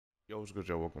Yo, what's good,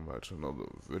 y'all? Welcome back to another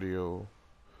video.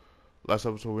 Last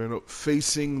episode, we ended up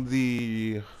facing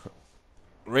the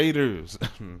Raiders.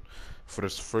 For the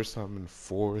first time in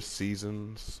 4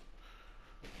 seasons,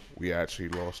 we actually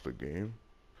lost the game.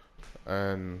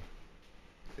 And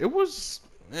it was,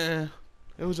 it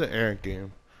was an errant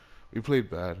game. We played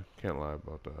bad, can't lie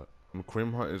about that.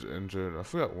 Kareem Hunt is injured. I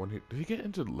forgot when did he get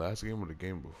injured last game or the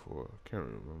game before? I can't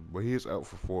remember. But he is out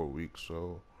for 4 weeks,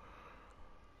 so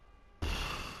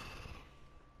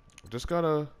just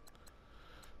gotta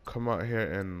come out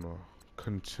here and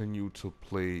continue to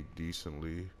play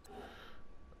decently.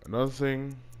 Another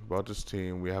thing about this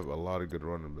team, we have a lot of good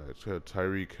running backs. We have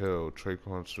Tyreek Hill,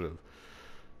 Traquan Swift,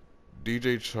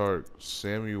 DJ Chark,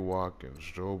 Sammy Watkins,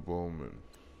 Joe Bowman.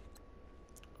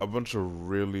 A bunch of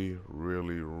really,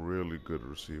 really, really good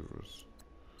receivers.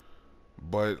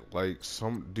 But like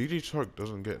some DJ Chark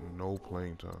doesn't get no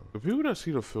playing time. The people that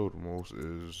see the field most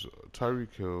is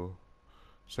Tyreek Hill,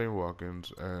 Sammy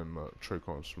Watkins, and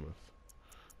Traquan Smith.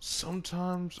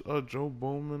 Sometimes Joe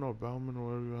Bowman or Bauman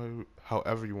or whatever,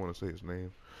 however you want to say his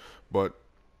name. But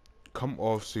come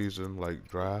off season, like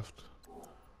draft,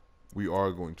 we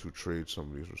are going to trade some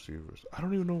of these receivers. I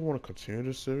don't even know if I want to continue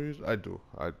this series. I do.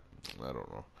 I don't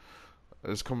know.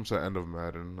 It's coming to the end of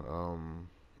Madden.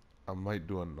 I might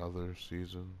do another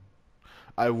season.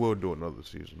 I will do another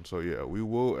season. So yeah, we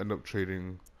will end up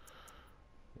trading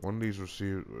one of these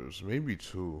receivers, maybe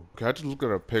two. Okay, I had to look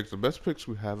at our picks. The best picks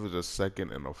we have is a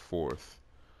second and a fourth.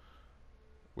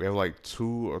 We have like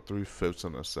 2 or 3 fifths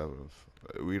and a seventh.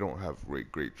 We don't have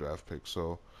great draft picks.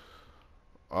 So,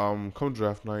 come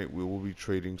draft night, we will be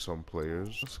trading some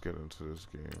players. Let's get into this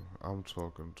game. I'm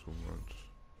talking too much.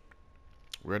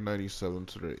 We're at 97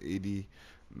 to the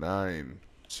 89.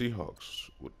 Seahawks.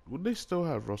 Would they still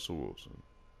have Russell Wilson?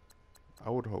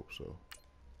 I would hope so.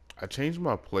 I changed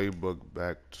my playbook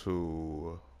back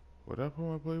to what did I put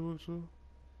my playbook to?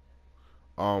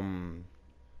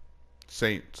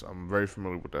 Saints. I'm very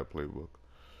familiar with that playbook.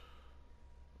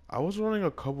 I was running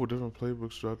a couple different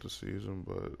playbooks throughout the season,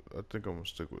 but I think I'm gonna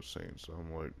stick with Saints.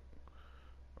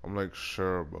 I'm like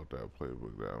sure about that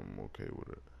playbook that I'm okay with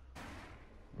it.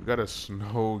 We got a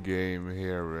snow game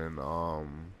here in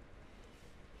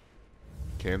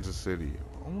Kansas City.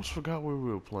 Almost forgot where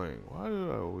we were playing. Why did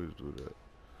I always do that?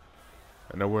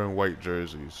 And they're wearing white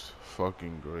jerseys.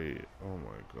 Fucking great. Oh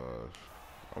my gosh.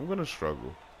 I'm gonna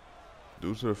struggle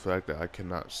due to the fact that I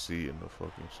cannot see in the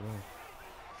fucking snow.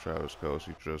 Travis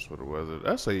Kelce dressed for the weather.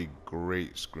 That's a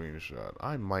great screenshot.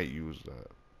 I might use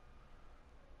that.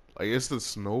 Like, it's the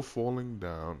snow falling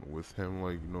down with him,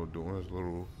 like, doing his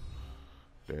little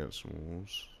dance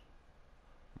moves.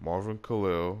 Marvin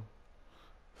Khalil,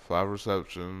 5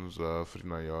 receptions,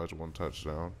 59 yards, 1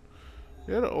 touchdown.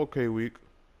 He had an okay week.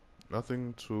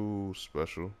 Nothing too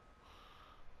special.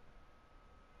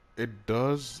 It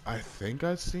does, I think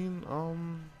I've seen, I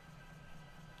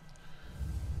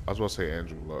was about to say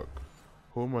Andrew Luck.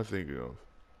 Who am I thinking of?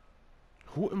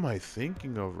 Who am I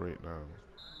thinking of right now?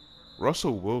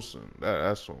 Russell Wilson.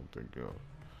 That's what I'm thinking of.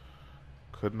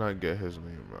 Could not get his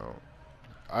name out.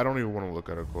 I don't even want to look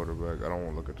at a quarterback. I don't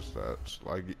want to look at the stats.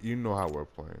 Like, you know how we're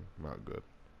playing. Not good.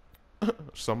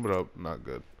 Sum it up, not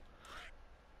good.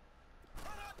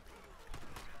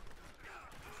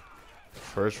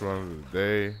 First run of the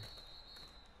day.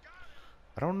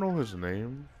 I don't know his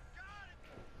name.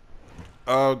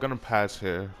 Gonna pass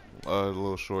here. A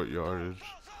little short yardage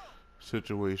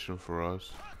situation for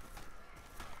us.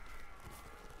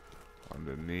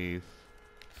 Underneath.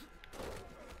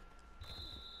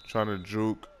 Trying to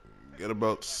juke. Get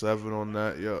about 7 on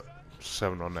that. Yeah.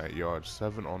 7 on that yard.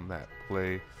 7 on that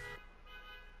play.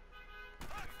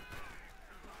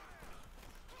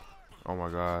 Oh my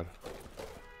god.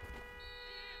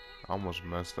 I almost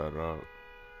messed that up.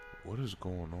 What is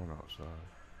going on outside?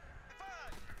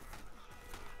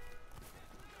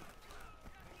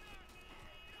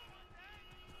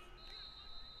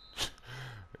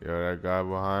 Yeah, that guy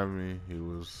behind me, he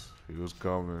was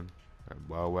coming, and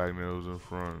Bob Wagner was in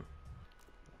front.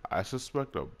 I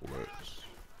suspect a blitz.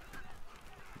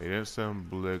 They didn't send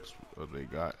blitz, but they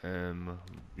got in.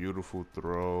 Beautiful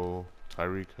throw,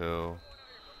 Tyreek Hill,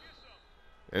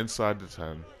 inside the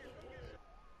 10.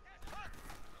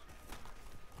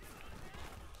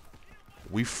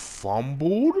 We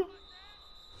fumbled?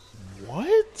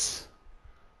 What?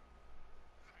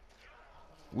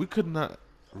 We could not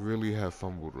really have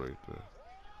fumbled right there.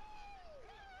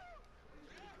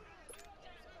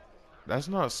 That's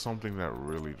not something that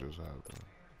really just happened.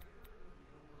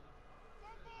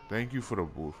 Thank you for the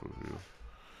booth review.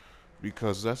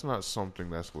 Because that's not something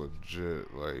that's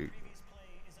legit. Like,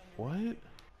 what?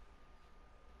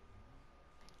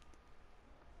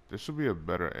 There should be a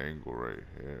better angle right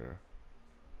here.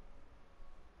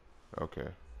 Okay.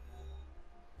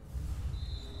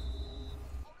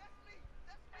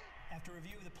 After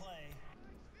review of the play.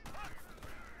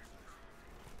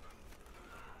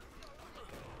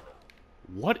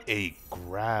 What a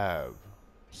grab.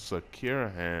 Secure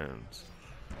hands.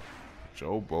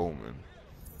 Joe Bowman.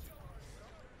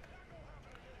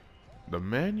 The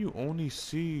man you only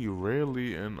see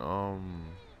rarely in, well,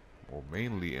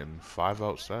 mainly in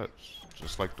 5-out sets.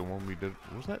 Just like the one we did.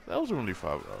 Was that? That wasn't really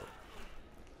 5-out.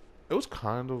 It was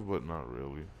kind of, but not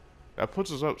really. That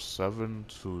puts us up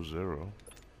 7-0.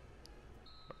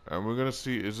 And we're gonna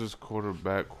see, is this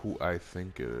quarterback who I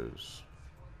think it is?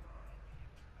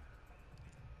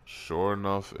 Sure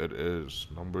enough, it is.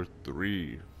 Number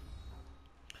 3.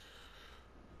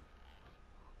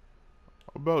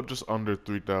 About just under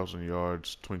 3,000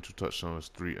 yards, 22 touchdowns,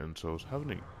 3 intos.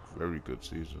 Having a very good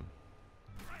season.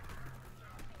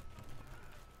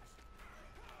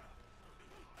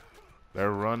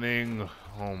 They're running.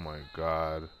 Oh my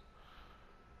god.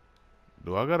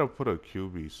 Do I gotta put a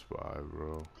QB spy,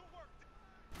 bro?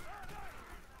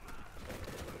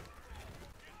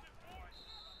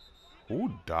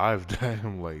 Who dived at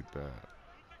him like that?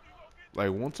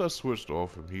 Like, once I switched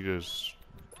off him, he just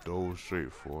dove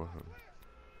straight for him.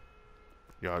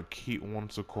 Y'all keep wanting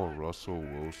to call Russell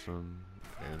Wilson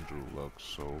Andrew Luck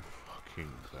so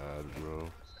fucking bad, bro.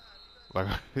 Like,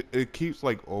 it keeps,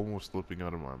 like, almost slipping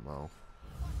out of my mouth.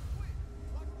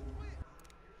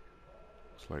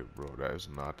 It's like, bro, that is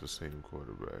not the same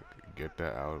quarterback. Get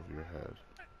that out of your head.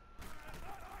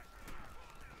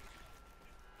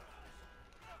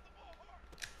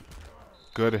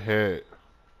 Good hit.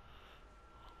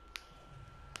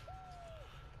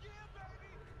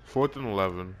 4th and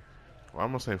 11. Well,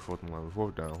 I'm gonna say 4th and 11.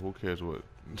 4th down. Who cares what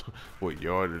what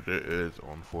yardage it is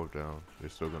on 4th down? They're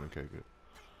still gonna kick it.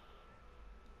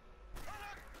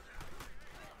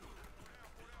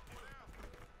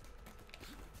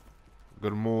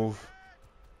 Good move.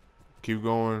 Keep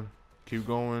going. Keep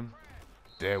going.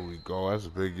 There we go. That's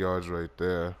big yards right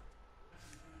there.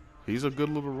 He's a good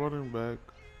little running back.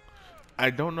 I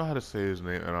don't know how to say his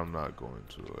name, and I'm not going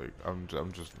to. Like, I'm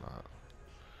just not.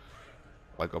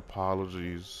 Like,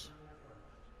 apologies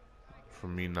for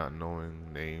me not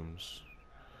knowing names.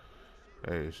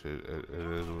 Hey, shit, it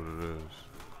is what it is.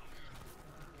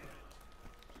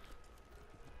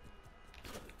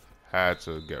 Had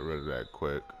to get rid of that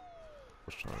quick.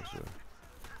 What's trying to say?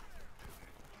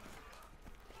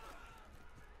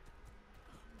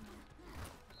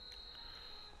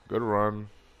 Good run.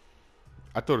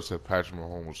 I thought it said Patrick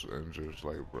Mahomes was injured. It's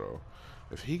like, bro,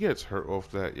 if he gets hurt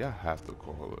off that, y'all have to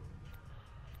call it.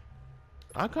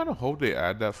 I kind of hope they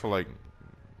add that for, like,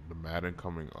 the Madden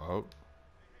coming up.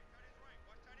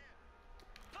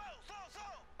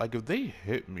 Like, if they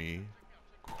hit me,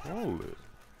 call it.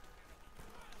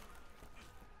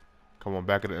 Come on,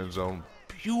 back in the end zone.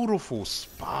 Beautiful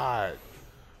spot.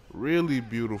 Really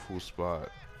beautiful spot.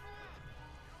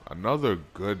 Another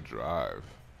good drive.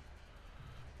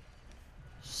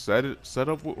 Set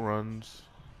up with runs.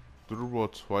 Threw the ball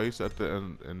twice at the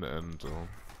end in the end zone.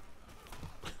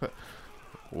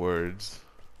 Words.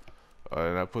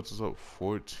 And that puts us up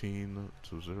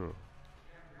 14-0.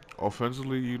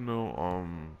 Offensively, you know,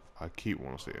 I keep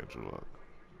wanting to say Andrew Luck.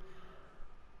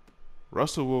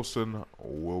 Russell Wilson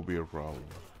will be a problem.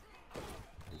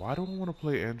 Why do I want to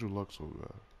play Andrew Luck so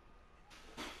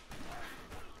bad?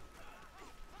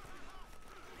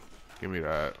 Give me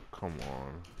that. Come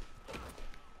on.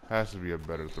 Has to be a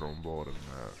better thrown ball than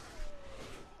that.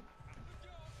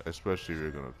 Especially if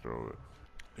you're going to throw it.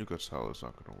 You could tell it's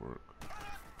not going to work.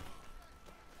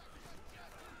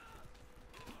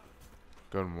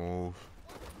 Good move.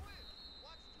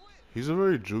 He's a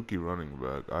very jukey running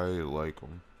back. I like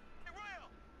him.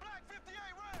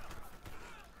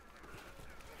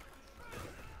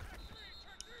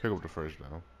 Pick up the first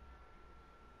down.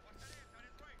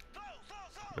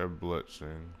 They're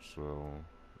blitzing, so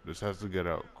this has to get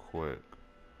out quick.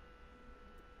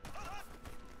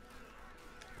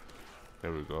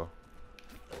 There we go.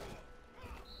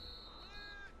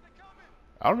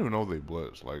 I don't even know they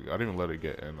blitzed. Like, I didn't even let it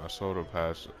get in. I saw the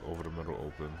pass over the middle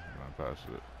open, and I passed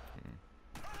it.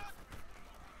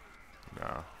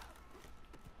 Nah.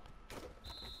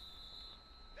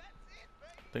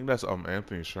 I think that's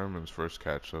Anthony Sherman's first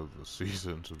catch of the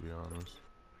season, to be honest.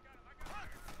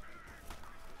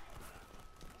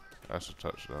 That's a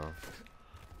touchdown.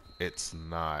 It's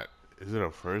not. Is it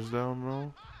a first down,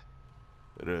 bro?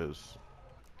 It is.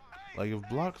 Like, if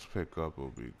blocks pick up,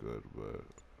 it'll be good, but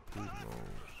who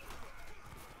knows?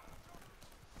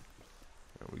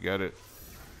 And we got it.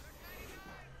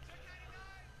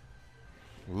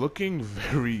 Looking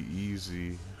very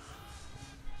easy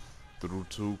through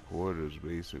 2 quarters,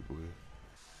 basically.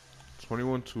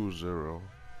 21-0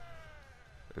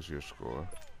 is your score.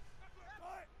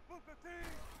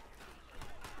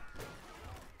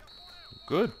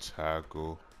 Good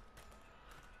tackle.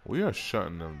 We are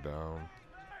shutting them down.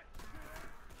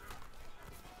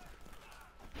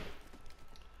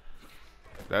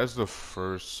 That's the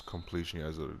first completion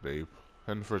yards of the day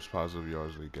and the first positive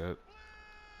yards they get.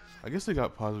 I guess they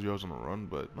got positive yards on the run,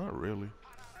 but not really.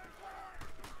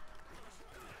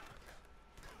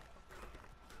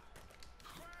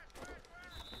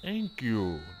 Thank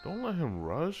you. Don't let him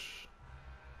rush.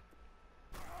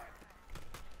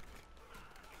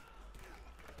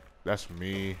 That's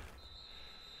me.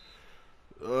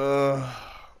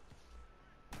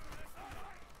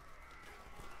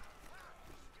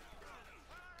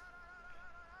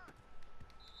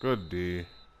 Good D.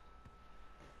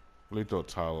 Really thought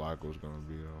Tyler Lockett was gonna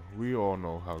be though. We all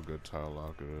know how good Tyler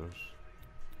Lockett is.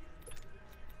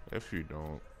 If you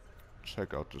don't,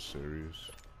 check out the series.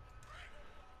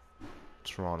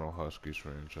 Toronto Huskies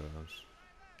franchise.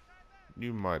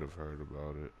 You might have heard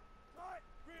about it.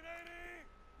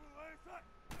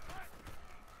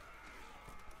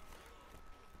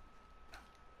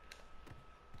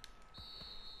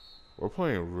 We're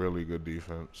playing really good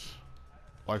defense.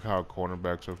 Like how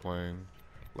cornerbacks are playing.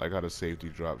 Like how the safety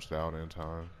drops down in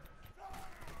time.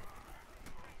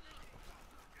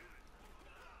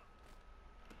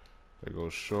 They go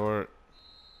short.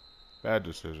 Bad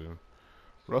decision.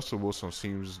 Russell Wilson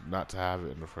seems not to have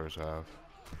it in the first half.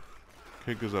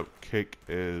 Kick is up. Kick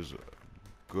is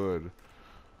good.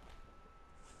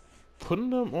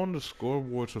 Putting them on the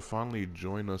scoreboard to finally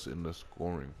join us in the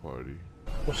scoring party.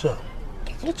 What's up?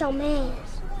 Get your man.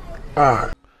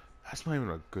 Alright. That's not even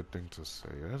a good thing to say.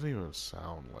 It doesn't even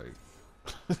sound like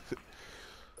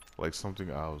like something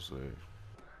I'll say.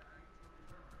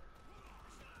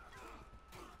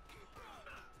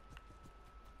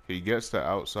 He gets the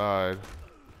outside.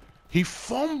 He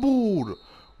fumbled.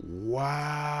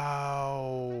 Wow.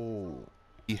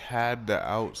 He had the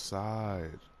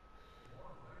outside.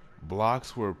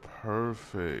 Blocks were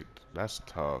perfect. That's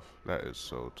tough. That is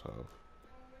so tough.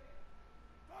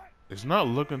 It's not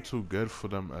looking too good for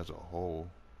them as a whole.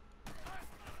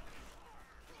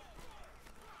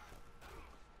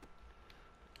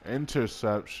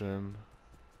 Interception.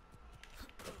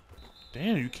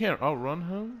 Damn, you can't outrun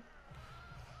him?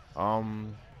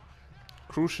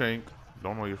 Crushank.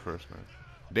 Don't know your first name.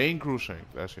 Dane Crushank,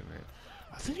 that's your name.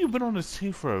 I think you've been on this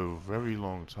team for a very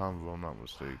long time, if I'm not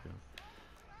mistaken.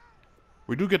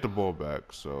 We do get the ball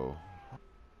back, so.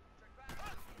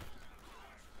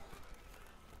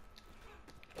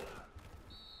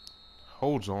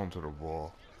 Holds on to the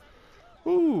ball.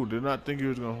 Ooh, did not think he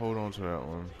was going to hold on to that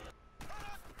one.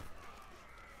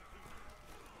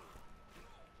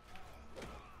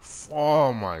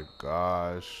 Oh my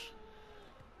gosh.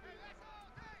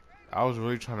 I was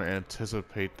really trying to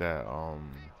anticipate that,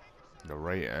 the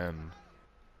right end.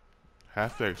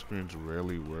 Halfback screens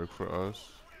rarely work for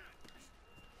us.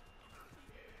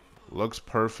 Looks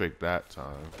perfect that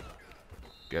time.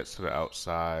 Gets to the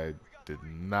outside. Did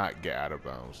not get out of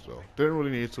bounds though. Didn't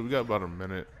really need to. We got about a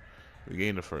minute. We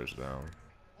gained the first down.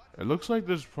 It looks like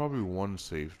there's probably one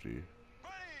safety.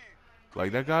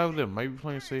 Like that guy over there might be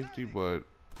playing safety, but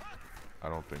I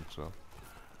don't think so.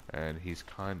 And he's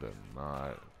kind of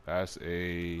not. That's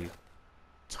a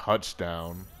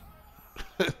touchdown.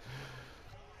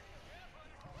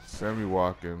 Sammy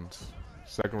Watkins,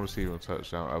 second receiving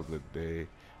touchdown of the day.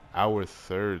 Our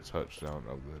third touchdown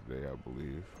of the day, I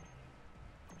believe.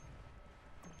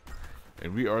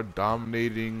 And we are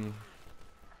dominating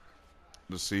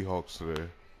the Seahawks today.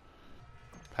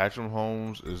 Patrick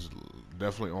Mahomes is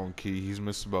definitely on key. He's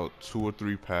missed about 2 or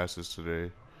 3 passes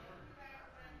today.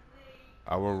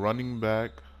 Our running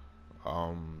back,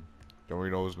 don't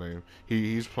really know his name.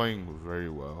 He's playing very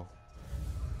well.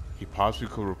 He possibly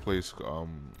could replace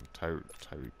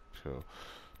Tyreek Hill.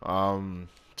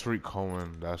 Tariq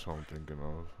Cohen, that's what I'm thinking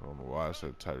of. I don't know why I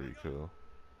said Tyreek Hill.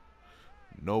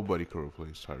 Nobody could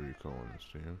replace Tyreek Cohen in this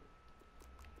team.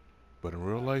 But in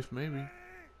real life, maybe.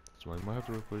 Somebody might have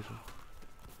to replace him.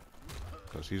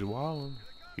 Because he's wilding.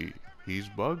 He's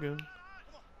bugging.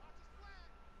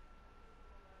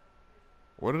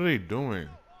 What are they doing?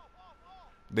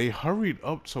 They hurried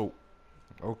up so...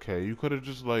 Okay, you could have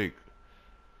just like...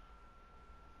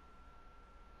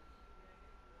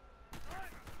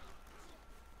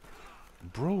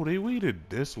 Bro, they waited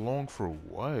this long for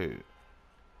what?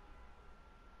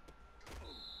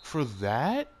 For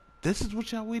that? This is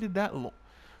what y'all waited that long?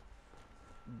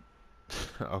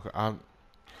 Okay,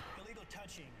 Illegal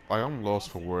touching. Like, I'm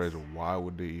lost for words. Why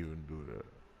would they even do that?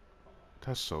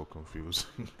 That's so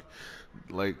confusing.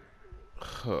 Like,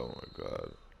 oh my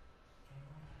god.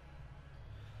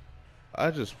 I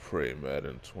just pray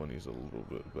Madden 20 is a little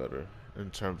bit better in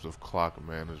terms of clock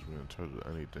management, in terms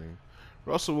of anything.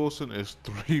 Russell Wilson is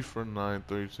 3 for 9,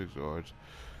 36 yards,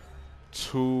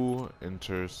 2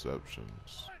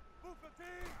 interceptions.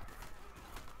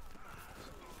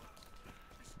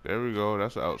 There we go.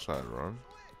 That's an outside run.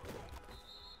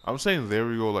 I'm saying there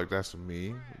we go like that's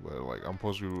me, but like I'm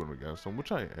supposed to be rooting against them,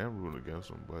 which I am rooting against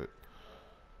them, but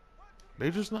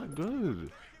they're just not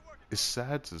good. It's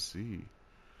sad to see.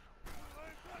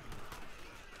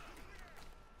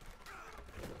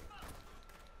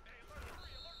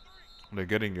 They're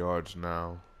getting yards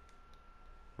now.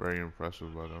 Very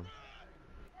impressive by them.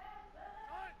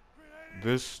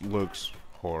 This looks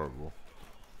horrible.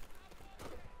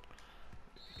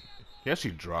 He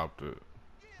actually dropped it.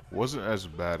 Wasn't as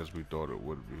bad as we thought it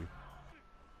would be.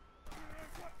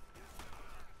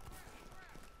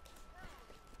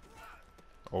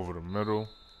 Over the middle.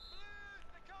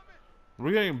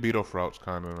 We're getting beat off routes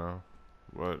kind of now.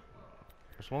 But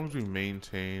as long as we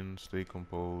maintain, stay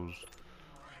composed,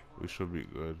 we should be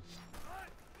good.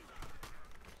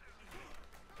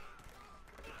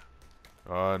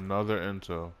 Another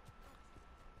intel.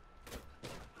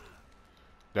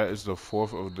 That is the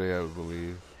 4th of the day, I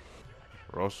believe.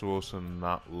 Russell Wilson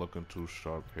not looking too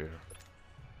sharp here.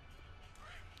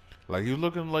 Like, he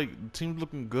looking like, the team's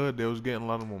looking good. They was getting a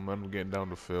lot of momentum getting down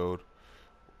the field.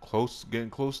 Getting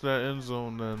close to that end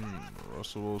zone, then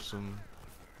Russell Wilson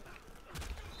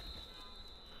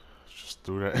just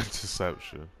threw that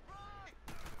interception.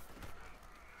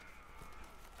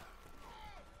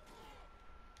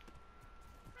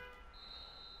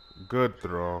 Good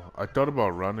throw. I thought about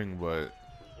running, but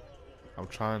I'm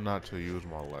trying not to use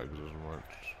my legs as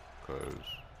much because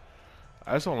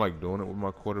I just don't like doing it with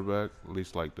my quarterback. At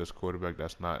least like this quarterback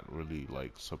that's not really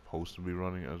like supposed to be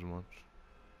running as much.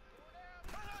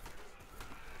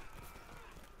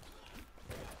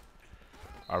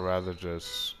 I'd rather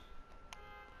just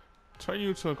turn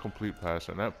you to a complete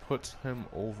passer, and that puts him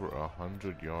over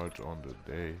 100 yards on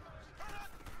the day.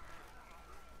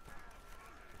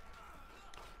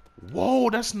 Whoa,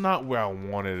 that's not where I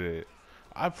wanted it.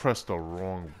 I pressed the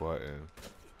wrong button.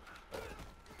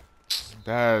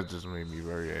 That just made me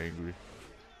very angry.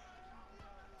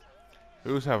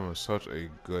 He was having such a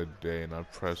good day, and I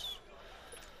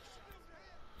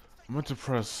meant to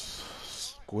press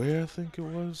square, I think it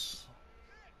was.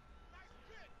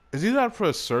 It's either I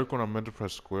press circle and I meant to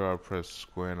press square, or I press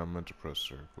square and I meant to press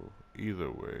circle. Either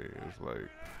way, it's like,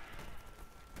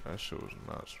 that shit was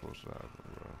not supposed to happen,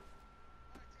 bro.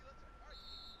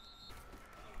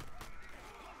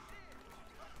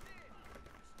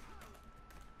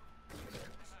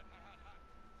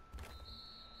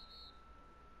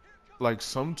 Like,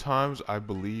 sometimes I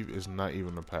believe it's not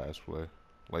even a pass play.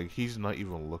 Like, he's not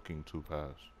even looking to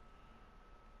pass.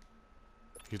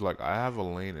 He's like, I have a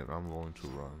lane and I'm going to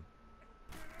run.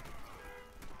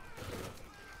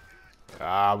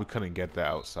 Ah, we couldn't get that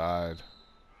outside.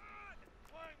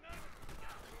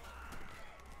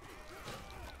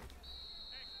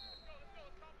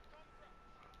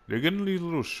 They're getting these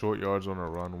little short yards on a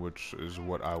run, which is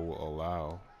what I will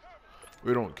allow.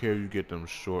 We don't care if you get them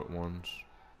short ones,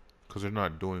 because they're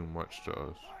not doing much to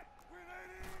us.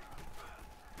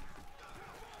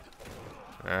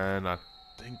 And I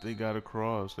think they got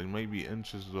across. They might be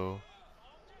inches, though.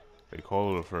 They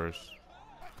call it a first.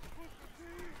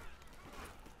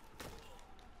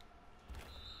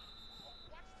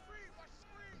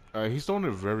 He's throwing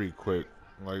it very quick.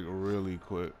 Like, really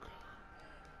quick.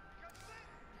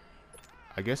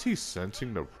 I guess he's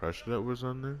sensing the pressure that was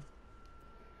under.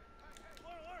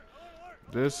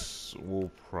 This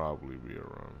will probably be a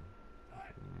run.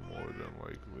 More than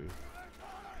likely.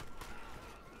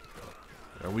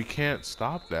 And we can't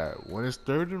stop that. When it's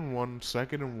 3rd and 1,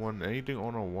 2nd and 1, anything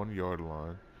on a 1-yard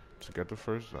line to get the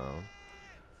first down,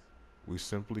 we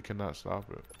simply cannot stop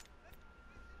it.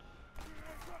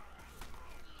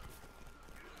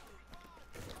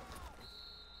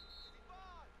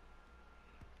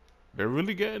 They're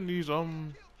really getting these,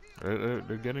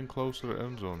 they're getting close to the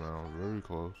end zone now. Very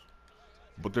close.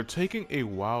 But they're taking a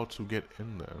while to get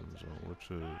in the end zone,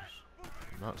 which is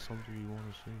not something you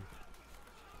want to see.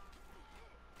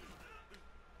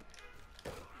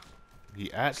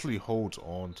 He actually holds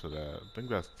on to that. I think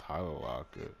that's Tyler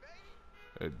Lockett.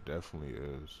 It definitely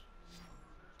is.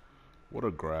 What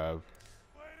a grab.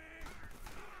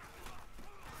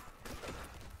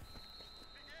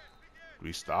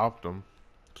 We stopped him.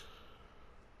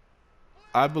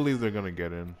 I believe they're going to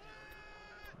get in.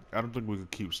 I don't think we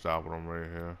could keep stopping them right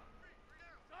here.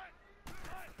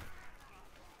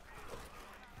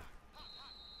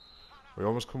 We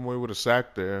almost come away with a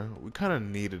sack there. We kind of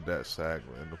needed that sack,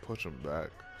 man, to push them back.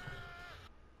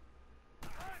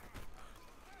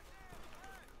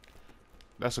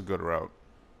 That's a good route.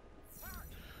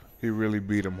 He really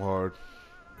beat him hard.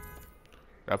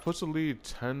 That puts the lead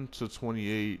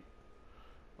 10-28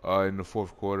 in the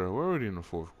fourth quarter. We're already in the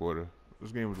fourth quarter.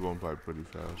 This game was going by pretty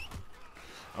fast.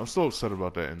 I'm still upset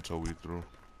about that until we threw.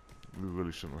 We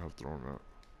really shouldn't have thrown that.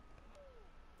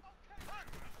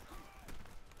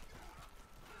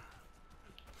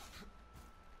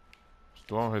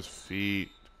 Still on his feet.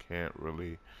 Can't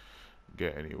really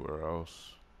get anywhere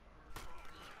else.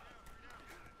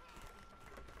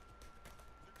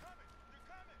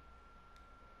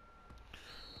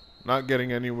 Not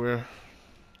getting anywhere.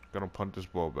 Gonna punt this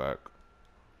ball back.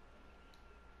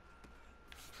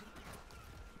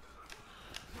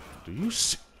 Do you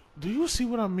see? Do you see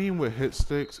what I mean with hit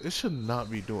sticks? It should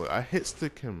not be doing. I hit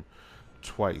stick him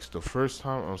twice. The first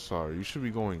time, I'm sorry. You should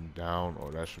be going down,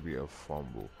 or that should be a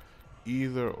fumble.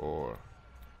 Either or.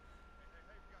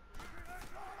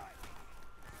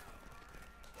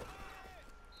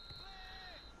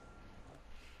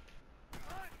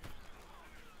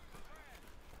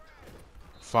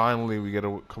 Finally, we get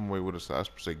to come away with a sack. I was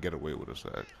supposed to say get away with a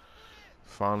sack.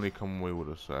 Finally, come away with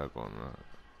a sack on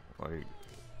that. Like,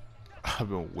 I've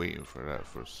been waiting for that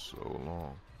for so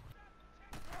long.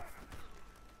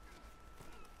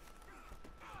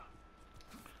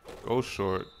 Go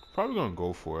short. Probably gonna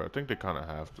go for it. I think they kind of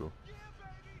have to.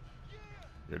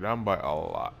 You're down by a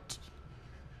lot.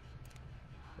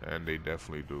 And they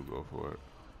definitely do go for it.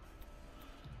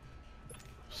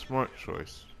 Smart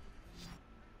choice.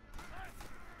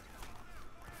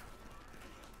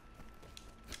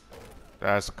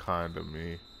 That's kind of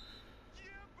me.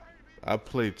 I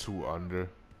played 2 under.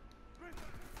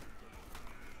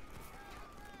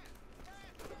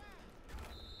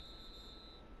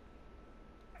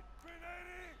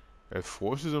 It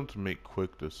forces them to make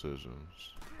quick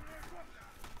decisions.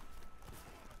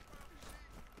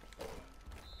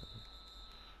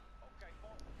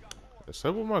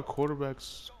 Except with my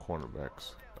cornerbacks.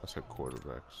 I said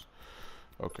quarterbacks.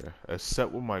 Okay.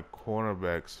 Except when my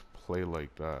cornerbacks play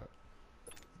like that.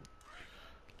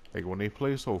 Like when they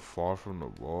play so far from the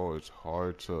ball, it's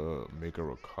hard to make a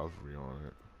recovery on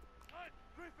it.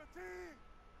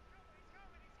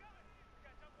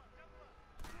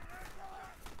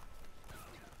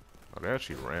 Oh, they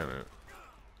actually ran it.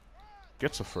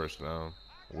 Gets a first down.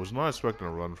 Was not expecting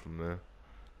a run from there.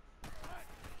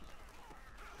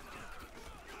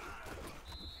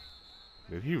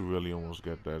 Did he really almost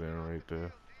get that in right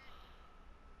there?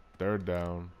 Third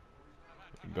down.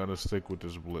 Gonna stick with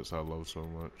this blitz I love so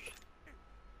much.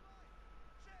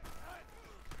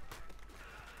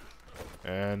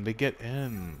 And they get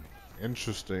in.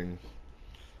 Interesting.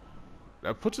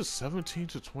 That puts us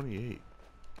 17-28.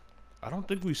 I don't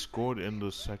think we scored in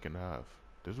the second half.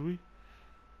 Did we?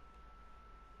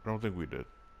 I don't think we did.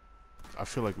 I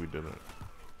feel like we didn't.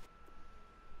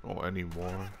 Oh,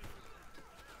 anymore.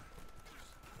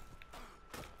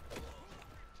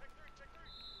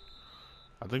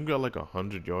 I think we got like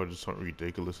 100 yards or something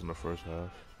ridiculous in the first half.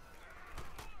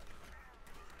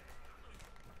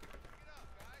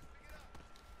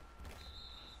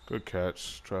 Good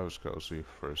catch, Travis Kelce,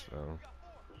 first down.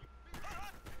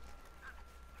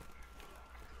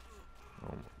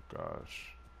 Oh my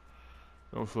gosh.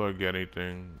 Don't feel like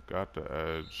anything. Got the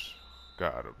edge.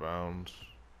 Got out of bounds.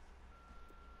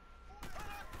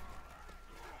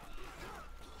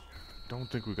 Don't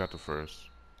think we got the first.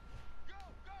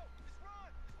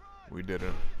 We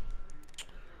didn't.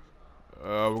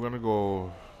 We're gonna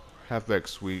go halfback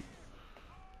sweep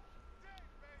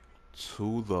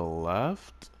to the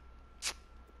left.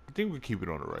 I think we keep it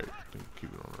on the right.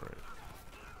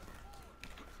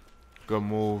 Good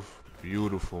move.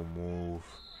 Beautiful move.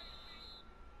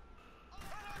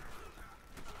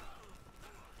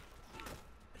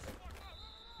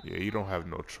 Yeah, you don't have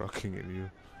no trucking in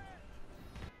you.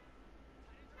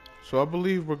 So I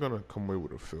believe we're gonna come away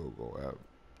with a field goal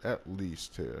at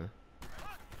least here.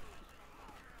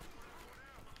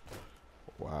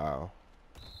 Wow.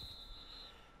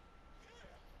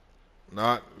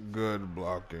 Not good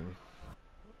blocking.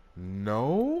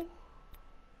 No?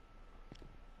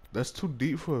 That's too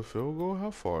deep for a field goal? How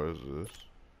far is this?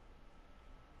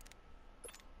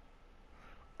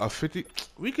 A 50?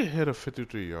 We could hit a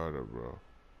 53-yarder, bro.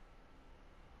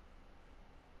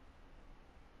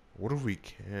 What if we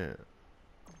can't?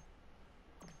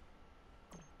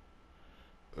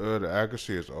 The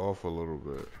accuracy is off a little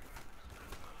bit.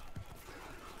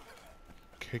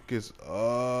 Kick is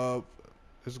up.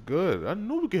 It's good. I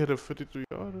knew we could hit a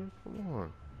 53-yarder. Come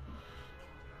on.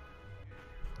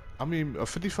 I mean, a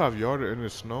 55-yarder in the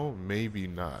snow? Maybe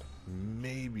not.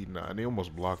 Maybe not. And they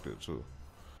almost blocked it, too.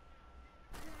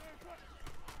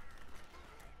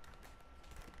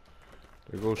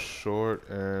 They go short,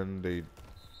 and they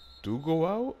do go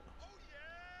out?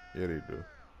 Yeah, they do.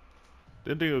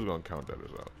 Didn't think it was going to count that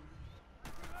as out.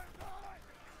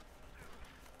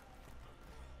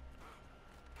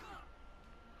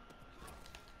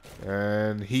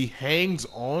 And he hangs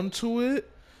on to it?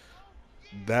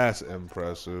 That's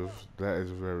impressive. That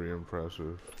is very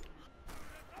impressive.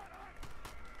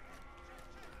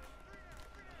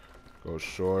 Go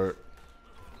short.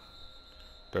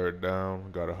 Third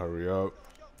down. Gotta hurry up.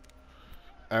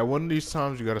 At one of these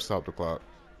times, you gotta stop the clock.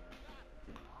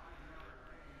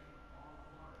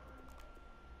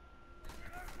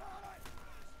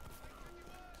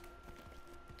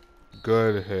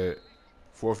 Good hit.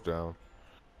 Fourth down.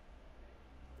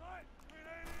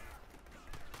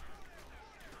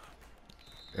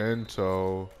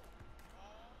 Into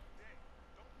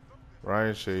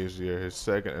Ryan Shazier, his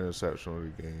second interception of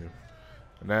the game.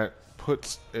 And that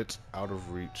puts it out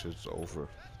of reach. It's over.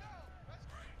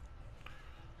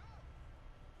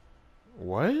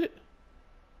 What?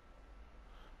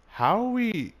 How are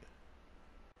we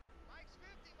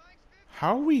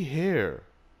here?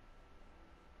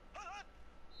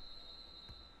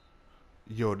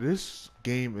 Yo, this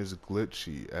game is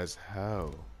glitchy as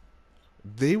hell.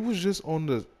 They was just on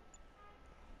the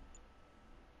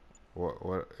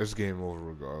what it's game over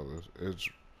regardless.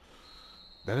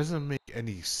 That doesn't make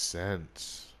any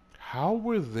sense. How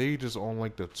were they just on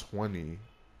like the 20?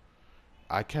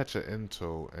 I catch an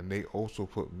into and they also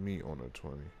put me on a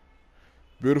 20.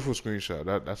 Beautiful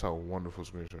screenshot. That's a wonderful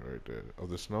screenshot right there. Of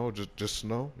the snow, just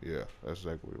snow? Yeah, that's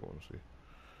exactly what we want to see.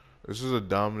 This is a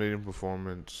dominating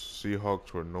performance.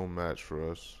 Seahawks were no match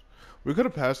for us. We could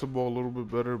have passed the ball a little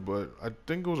bit better, but I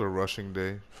think it was a rushing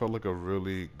day. Felt like a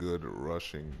really good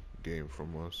rushing game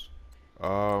from us.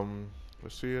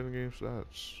 Let's see in game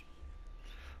stats.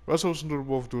 Russ Wilson threw the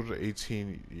ball for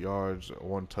 218 yards,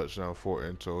 1 touchdown, 4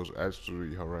 intos.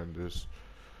 Absolutely horrendous.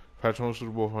 Patrick Mahomes threw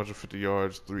the ball for 150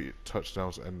 yards, 3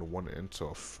 touchdowns, and 1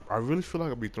 into. I really feel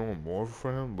like I'd be throwing more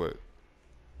for him, but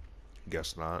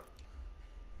guess not.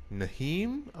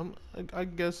 Naheem? I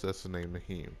guess that's the name,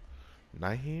 Naheem.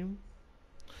 Naheem?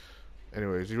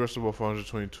 Anyways, he rushed the ball for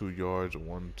 122 yards,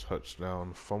 1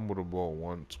 touchdown, fumbled the ball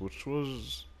once, which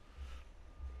was...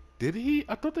 Did he?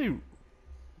 I thought they...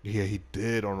 Yeah, he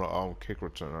did on the kick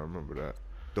return. I remember that.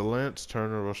 Delance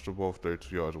Turner rushed the ball for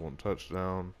 32 yards, 1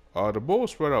 touchdown. The ball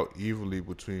was spread out evenly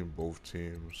between both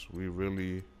teams.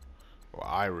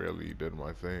 I really did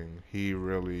my thing. He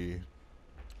really...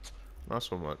 Not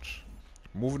so much.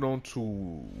 Moving on to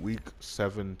week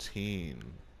 17.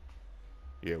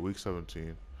 Yeah, week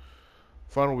 17.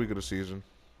 Final week of the season.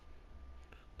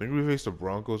 I think we faced the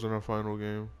Broncos in our final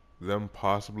game. Them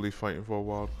possibly fighting for a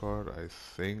wild card, I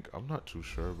think. I'm not too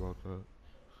sure about that.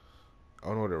 I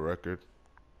don't know their record.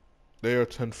 They are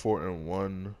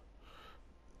 10-4-1.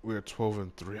 We are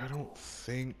 12-3. I don't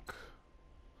think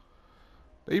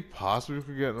they possibly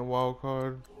could get in a wild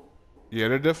card. Yeah,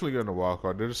 they're definitely getting a wild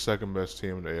card. They're the second best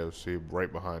team in the AFC,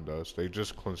 right behind us. They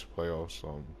just clinched playoffs,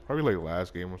 probably like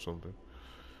last game or something.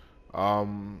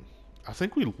 I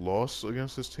think we lost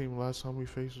against this team last time we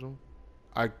faced them.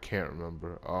 I can't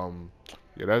remember.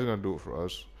 Yeah, that's gonna do it for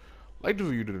us. Like the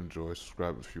video you did enjoy.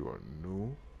 Subscribe if you are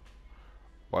new.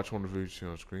 Watch one of the videos you see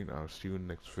on screen. I'll see you in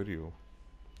the next video.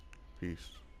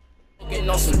 Peace. Getting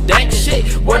on some dank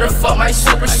shit. Where the fuck my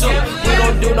super suit? We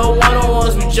don't do no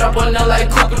one-on-ones. We jump on them like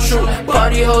Cooper Troop.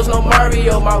 Party hoes, no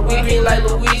Mario. My weed like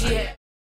Luigi.